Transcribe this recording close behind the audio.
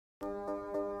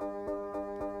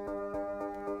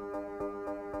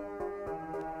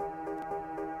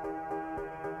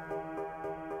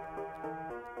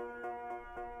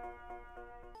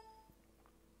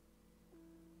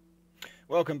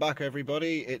Welcome back,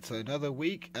 everybody. It's another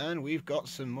week and we've got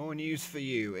some more news for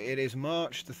you. It is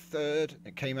March the 3rd.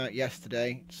 It came out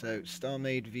yesterday. So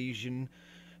Starmade version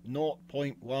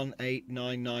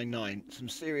 0.18999. Some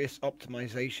serious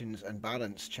optimizations and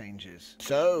balance changes.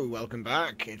 So welcome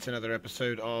back. It's another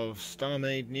episode of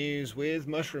Starmade news with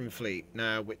MushroomFleet.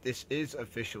 Now this is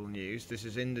official news. This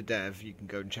is in the dev. You can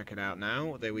go and check it out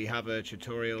now. There we have a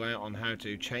tutorial out on how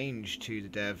to change to the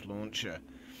dev launcher.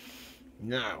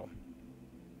 Now,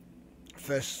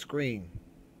 first screen.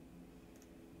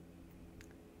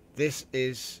 This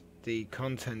is the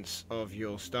contents of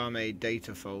your Starmade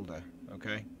data folder.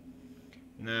 Okay.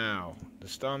 Now, the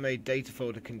Starmade data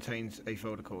folder contains a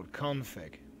folder called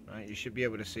config. Right, you should be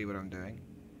able to see what I'm doing.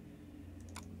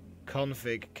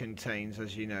 Config contains,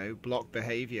 as you know, block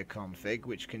behavior config,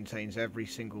 which contains every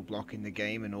single block in the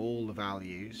game and all the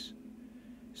values.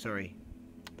 Sorry,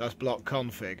 that's block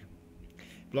config.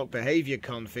 Block behavior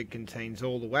config contains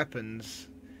all the weapons,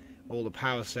 all the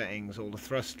power settings, all the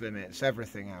thrust limits,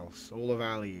 everything else, all the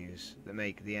values that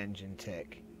make the engine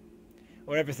tick,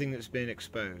 or everything that's been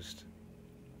exposed.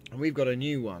 And we've got a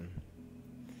new one.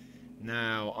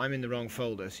 Now, I'm in the wrong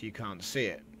folder, so you can't see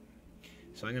it.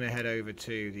 So I'm going to head over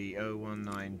to the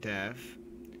 019 dev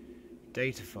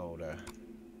data folder,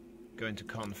 go into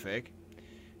config.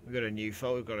 We've got a new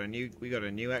folder. We got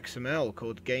a new XML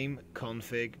called game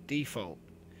config default.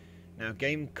 Now,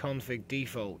 game config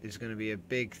default is going to be a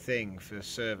big thing for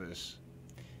servers,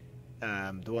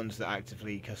 the ones that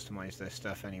actively customize their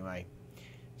stuff anyway.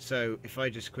 So if I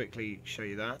just quickly show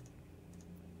you that,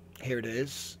 here it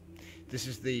is. This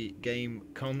is the game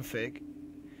config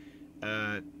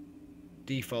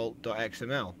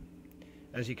default.xml.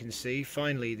 As you can see,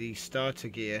 finally the starter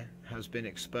gear has been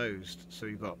exposed. So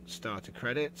we've got starter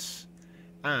credits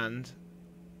and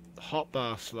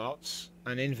hotbar slots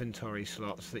and inventory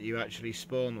slots that you actually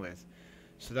spawn with.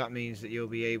 So that means that you'll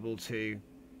be able to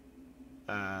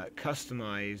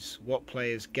customize what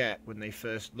players get when they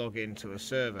first log into a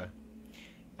server.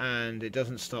 And it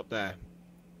doesn't stop there.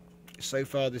 So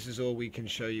far this is all we can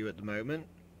show you at the moment.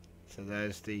 So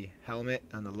there's the helmet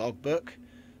and the logbook.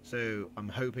 So I'm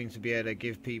hoping to be able to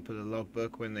give people a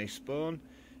logbook when they spawn.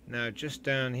 Now just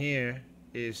down here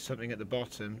is something at the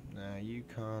bottom. Now you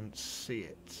can't see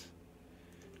it.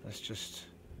 Let's just...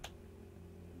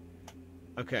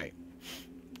 Okay.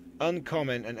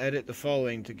 Uncomment and edit the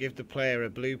following to give the player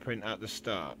a blueprint at the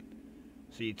start.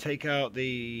 So you take out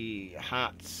the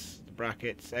hats, the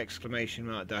brackets, exclamation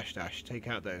mark, dash dash. Take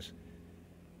out those.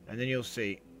 And then you'll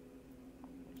see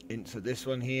into this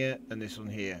one here and this one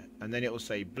here. And then it will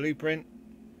say blueprint,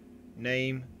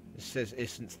 name. It says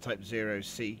instance type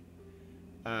 0C.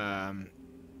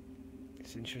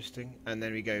 It's interesting. And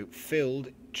then we go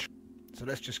filled. So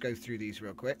let's just go through these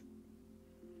real quick.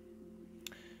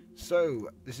 So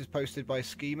this is posted by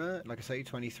Schema, like I say,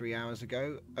 23 hours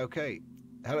ago. Okay,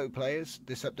 hello players,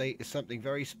 this update is something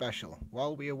very special.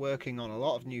 While we are working on a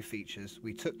lot of new features,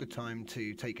 we took the time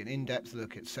to take an in-depth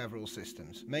look at several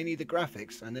systems, mainly the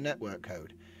graphics and the network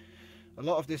code. A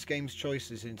lot of this game's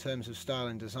choices in terms of style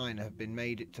and design have been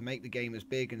made to make the game as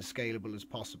big and scalable as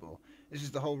possible. This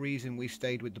is the whole reason we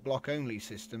stayed with the block-only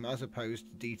system as opposed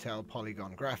to detailed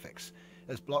polygon graphics,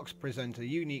 as blocks present a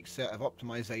unique set of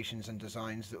optimizations and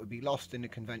designs that would be lost in a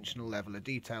conventional level of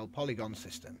detailed polygon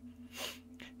system.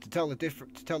 To tell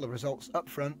the results up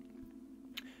front,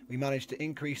 we managed to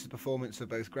increase the performance of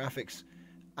both graphics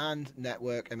and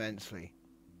network immensely.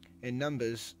 In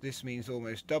numbers, this means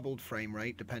almost doubled frame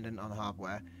rate dependent on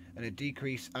hardware and a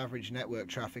decreased average network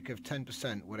traffic of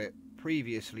 10% what it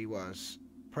previously was,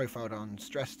 profiled on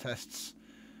stress tests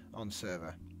on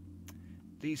server.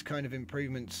 These kind of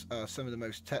improvements are some of the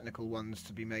most technical ones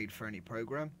to be made for any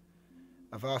program.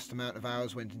 A vast amount of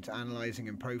hours went into analysing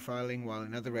and profiling, while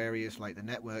in other areas like the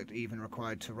network even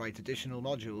required to write additional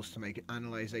modules to make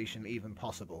analysation even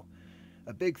possible.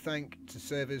 A big thank to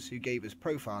servers who gave us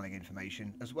profiling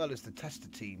information, as well as the tester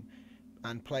team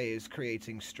and players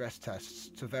creating stress tests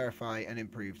to verify and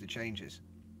improve the changes.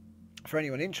 For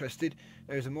anyone interested,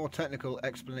 there is a more technical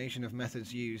explanation of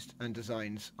methods used and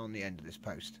designs on the end of this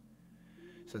post.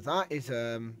 So that is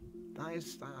I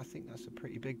think that's a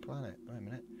pretty big planet. Wait a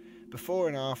minute. Before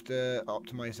and after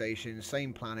optimization,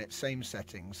 same planet, same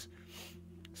settings.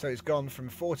 So it's gone from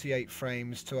 48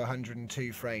 frames to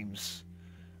 102 frames.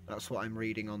 That's what I'm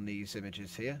reading on these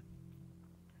images here.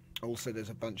 Also, there's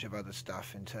a bunch of other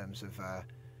stuff in terms of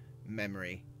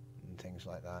memory and things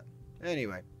like that.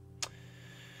 Anyway,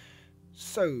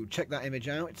 so check that image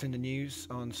out. It's in the news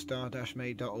on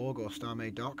star-made.org or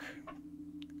Starmade doc.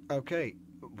 Okay,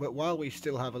 But while we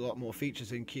still have a lot more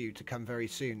features in queue to come very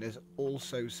soon, there's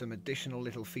also some additional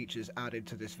little features added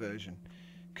to this version.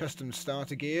 Custom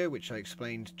starter gear, which I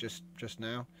explained just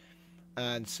now,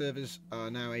 and servers are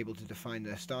now able to define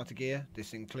their starter gear.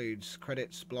 This includes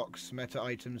credits, blocks, meta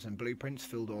items and blueprints,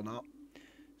 filled or not.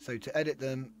 So to edit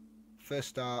them, first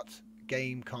start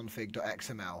game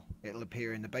config.xml. It'll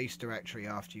appear in the base directory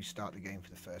after you start the game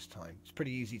for the first time. It's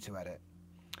pretty easy to edit.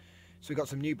 So we've got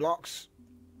some new blocks.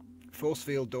 Force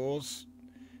field doors.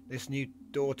 This new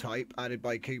door type added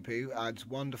by Kupu adds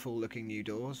wonderful looking new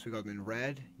doors. We've got them in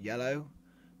red, yellow,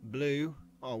 blue.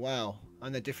 Oh wow,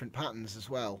 and they're different patterns as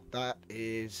well. That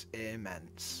is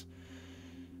immense.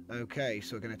 Okay,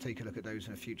 so we're going to take a look at those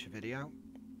in a future video.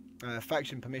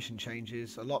 Faction permission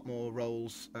changes. A lot more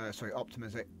roles,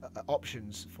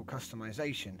 options for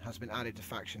customization has been added to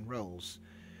faction roles.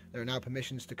 There are now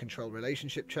permissions to control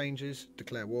relationship changes,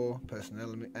 declare war,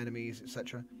 personal enemies,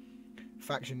 etc.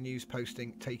 Faction news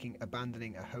posting, taking,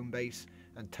 abandoning a home base,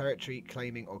 and territory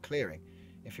claiming or clearing.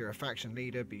 If you're a faction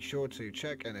leader, be sure to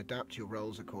check and adapt your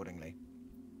roles accordingly.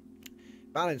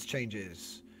 Balance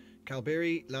changes.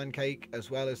 Kalbiri, Landcake,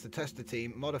 as well as the tester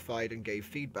team modified and gave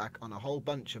feedback on a whole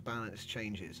bunch of balance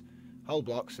changes. Hull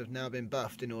blocks have now been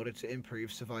buffed in order to improve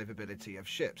survivability of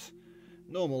ships.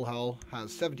 Normal hull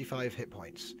has 75 hit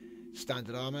points.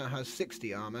 Standard armor has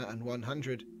 60 armor and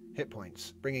 100 hit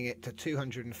points, bringing it to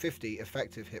 250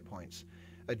 effective hit points.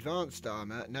 Advanced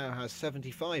armor now has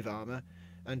 75 armor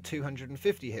and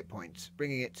 250 hit points,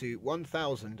 bringing it to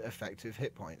 1000 effective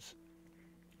hit points.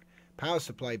 Power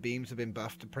supply beams have been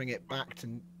buffed to bring it back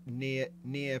to near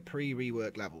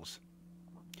pre-rework levels.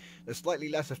 They're slightly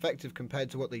less effective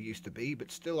compared to what they used to be,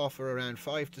 but still offer around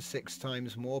 5 to 6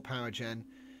 times more power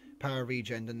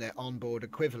regen than their onboard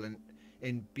equivalent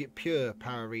in pure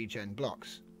power regen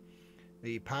blocks.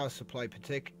 The power supply per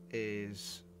tick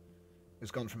has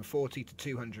gone from 40 to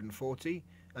 240,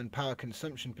 and power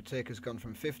consumption per tick has gone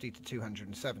from 50 to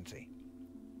 270.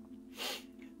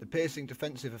 The piercing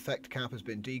defensive effect cap has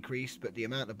been decreased, but the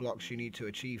amount of blocks you need to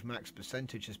achieve max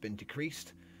percentage has been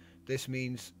decreased. This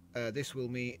means this will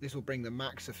bring the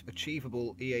max of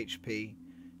achievable EHP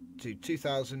to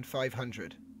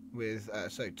 2,500, with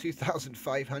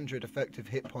 2,500 effective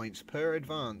hit points per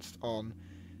advanced on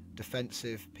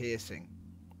defensive piercing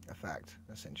effect.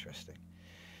 That's interesting.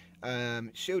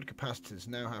 Shield capacitors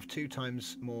now have 2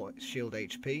 times more shield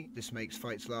HP. This makes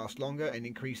fights last longer and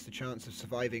increase the chance of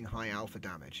surviving high alpha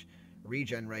damage.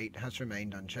 Regen rate has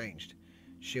remained unchanged.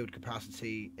 Shield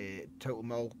capacity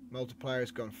total multiplier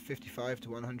has gone from 55 to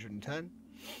 110.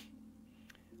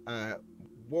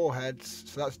 Warheads,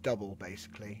 so that's double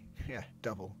basically. Yeah,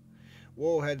 double.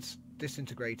 Warheads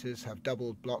disintegrators have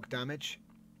doubled block damage.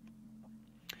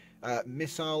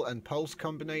 Missile and pulse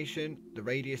combination, the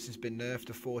radius has been nerfed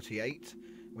to 48.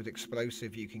 With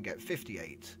explosive you can get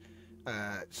 58.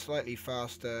 Slightly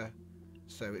faster,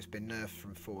 so it's been nerfed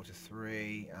from 4 to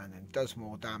 3, and then does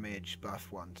more damage,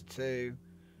 buff 1 to 2.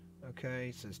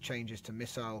 Okay, so there's changes to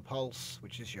missile pulse,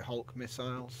 which is your Hulk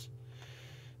missiles.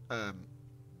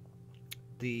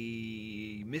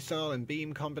 The missile and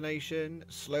beam combination,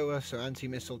 slower, so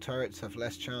anti-missile turrets have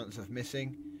less chance of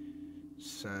missing.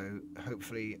 So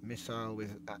hopefully missile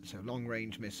with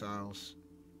long-range missiles,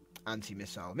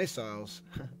 anti-missile missiles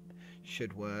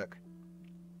should work.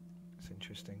 That's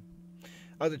interesting.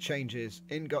 Other changes: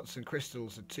 ingots and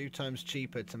crystals are 2 times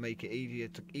cheaper to make it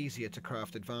easier to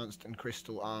craft advanced and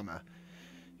crystal armor.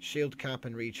 Shield cap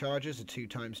and recharges are 2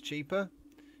 times cheaper,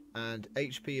 and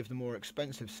HP of the more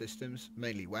expensive systems,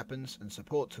 mainly weapons and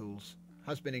support tools,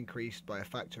 has been increased by a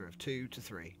factor of 2 to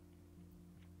 3.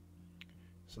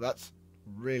 So that's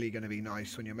really going to be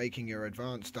nice when you're making your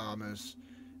advanced armors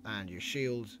and your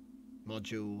shield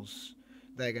modules.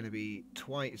 They're going to be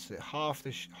half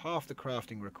the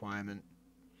crafting requirement.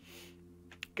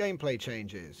 Gameplay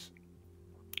changes.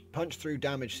 Punch through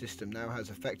damage system now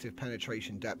has effective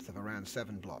penetration depth of around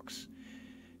 7 blocks.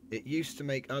 It used to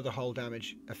make other hull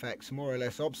damage effects more or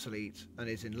less obsolete and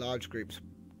is in large groups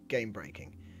game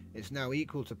breaking. It's now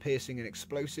equal to piercing and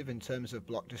explosive in terms of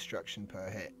block destruction per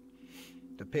hit.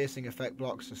 The piercing effect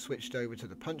blocks are switched over to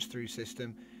the punch-through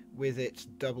system. With its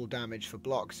double damage for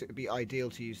blocks, it would be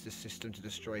ideal to use this system to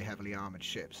destroy heavily armoured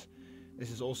ships. This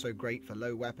is also great for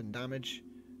low damage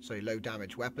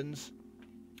weapons,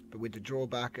 but with the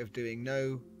drawback of doing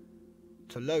no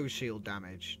to low shield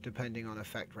damage depending on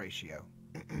effect ratio.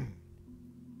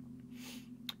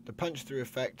 The punch-through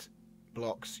effect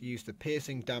blocks use the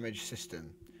piercing damage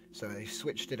system, so they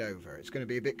switched it over. It's going to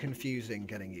be a bit confusing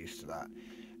getting used to that.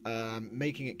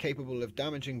 Making it capable of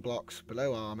damaging blocks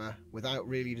below armor without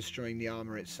really destroying the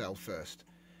armor itself first.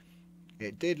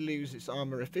 It did lose its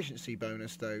armor efficiency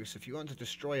bonus though, so if you want to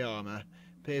destroy armor,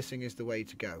 piercing is the way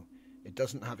to go. It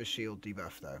doesn't have a shield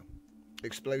debuff though.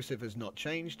 Explosive has not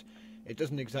changed. It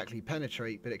doesn't exactly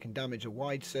penetrate, but it can damage a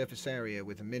wide surface area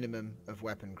with a minimum of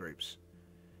weapon groups.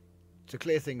 To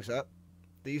clear things up,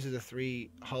 these are the 3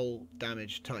 hull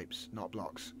damage types, not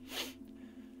blocks.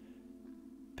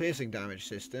 Piercing damage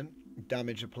system.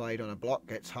 Damage applied on a block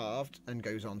gets halved and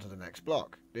goes on to the next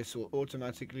block. This will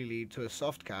automatically lead to a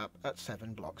soft cap at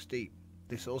 7 blocks deep.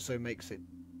 This also makes it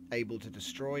able to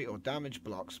destroy or damage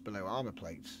blocks below armor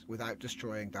plates without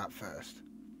destroying that first.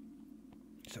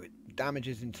 So it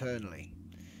damages internally.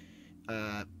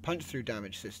 Punch through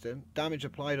damage system. Damage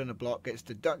applied on a block gets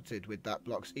deducted with that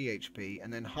block's EHP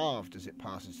and then halved as it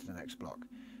passes to the next block.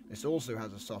 This also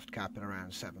has a soft cap at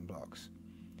around 7 blocks.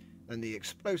 Then the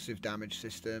explosive damage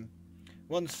system.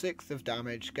 1/6 of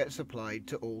damage gets applied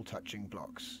to all touching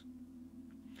blocks.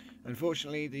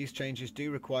 Unfortunately, these changes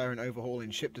do require an overhaul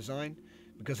in ship design.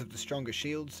 Because of the stronger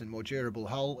shields and more durable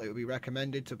hull, it would be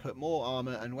recommended to put more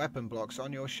armor and weapon blocks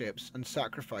on your ships and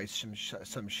sacrifice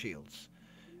some shields.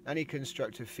 Any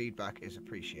constructive feedback is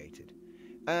appreciated.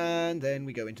 And then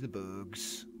we go into the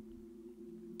bugs.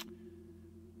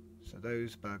 So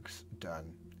those bugs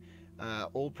done.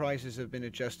 All prices have been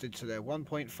adjusted so they're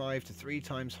 1.5 to 3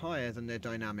 times higher than their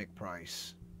dynamic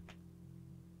price.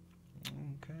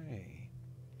 Okay.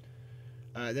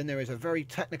 Then there is a very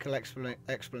technical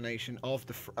explanation of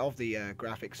the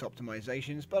graphics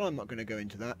optimizations, but I'm not going to go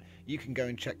into that. You can go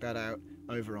and check that out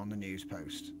over on the news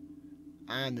post.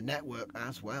 And the network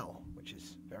as well, which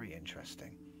is very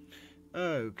interesting.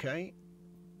 Okay.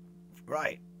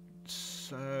 Right.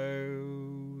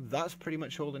 So that's pretty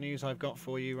much all the news I've got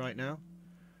for you right now.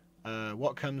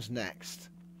 What comes next?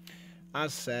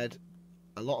 As said,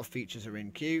 a lot of features are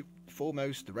in queue.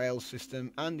 Foremost, the rail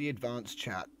system and the advanced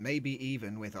chat, maybe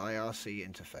even with IRC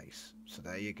interface. So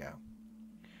there you go.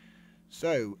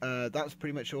 So that's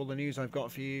pretty much all the news I've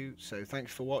got for you. So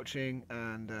thanks for watching,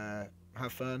 and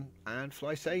have fun and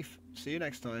fly safe. See you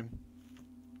next time.